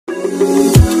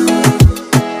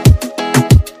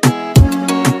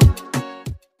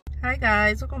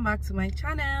guys, welcome back to my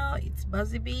channel. It's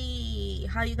Buzzy B.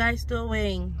 How you guys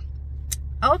doing?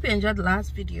 I hope you enjoyed the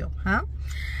last video.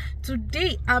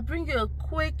 Today I'll bring you a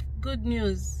quick good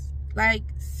news, like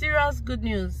serious good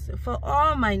news for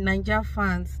all my Niger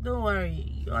fans. Don't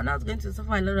worry, you're not going to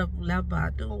suffer a lot of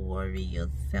blabber. Don't worry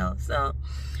yourself. So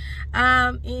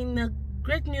in the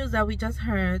great news that we just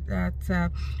heard, that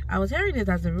I was hearing it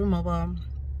as a rumor, but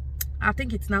I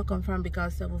think it's now confirmed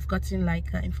because we've gotten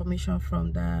like information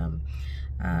from the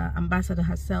ambassador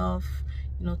herself,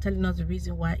 you know, telling us the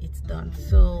reason why it's done.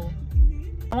 So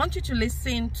I want you to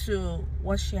listen to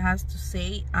what she has to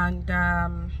say, and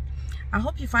I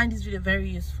hope you find this video very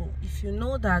useful. If you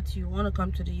know that you want to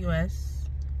come to the US,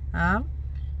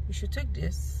 you should take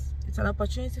this. It's an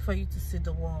opportunity for you to see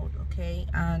the world, okay?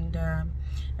 And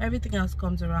everything else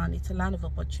comes around. It's a land of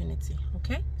opportunity,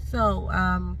 okay? So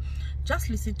just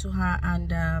listen to her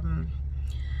and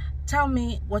tell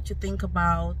me what you think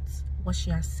about what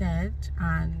she has said,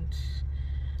 and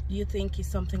do you think it's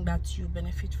something that you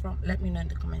benefit from? Let me know in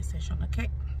the comment section, okay?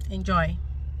 Enjoy.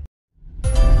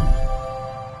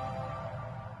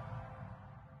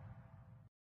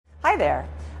 Hi there,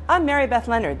 I'm Mary Beth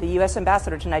Leonard, the U.S.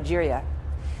 Ambassador to Nigeria.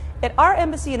 At our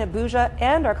embassy in Abuja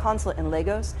and our consulate in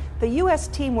Lagos, the U.S.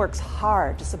 team works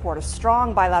hard to support a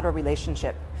strong bilateral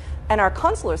relationship, and our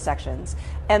consular sections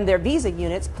and their visa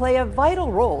units play a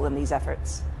vital role in these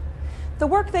efforts. The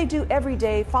work they do every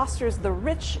day fosters the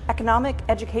rich economic,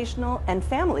 educational, and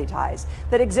family ties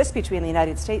that exist between the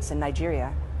United States and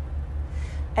Nigeria.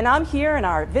 And I'm here in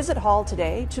our visit hall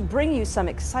today to bring you some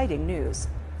exciting news.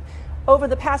 Over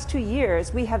the past 2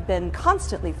 years, we have been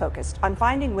constantly focused on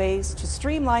finding ways to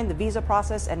streamline the visa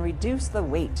process and reduce the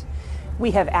wait. We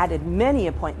have added many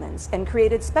appointments and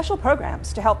created special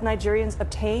programs to help Nigerians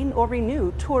obtain or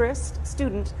renew tourist,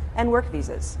 student, and work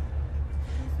visas.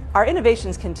 Our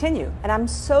innovations continue, and I'm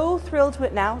so thrilled to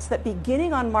announce that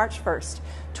beginning on March 1st,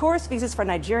 tourist visas for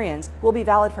Nigerians will be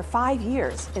valid for 5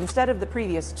 years instead of the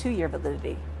previous 2-year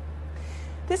validity.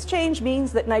 This change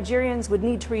means that Nigerians would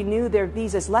need to renew their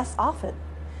visas less often.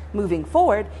 Moving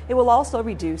forward, it will also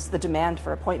reduce the demand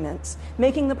for appointments,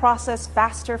 making the process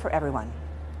faster for everyone.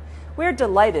 We're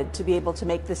delighted to be able to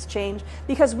make this change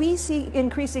because we see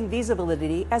increasing visa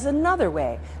validity as another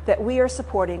way that we are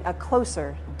supporting a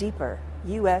closer, deeper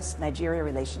U.S.-Nigeria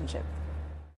relationship.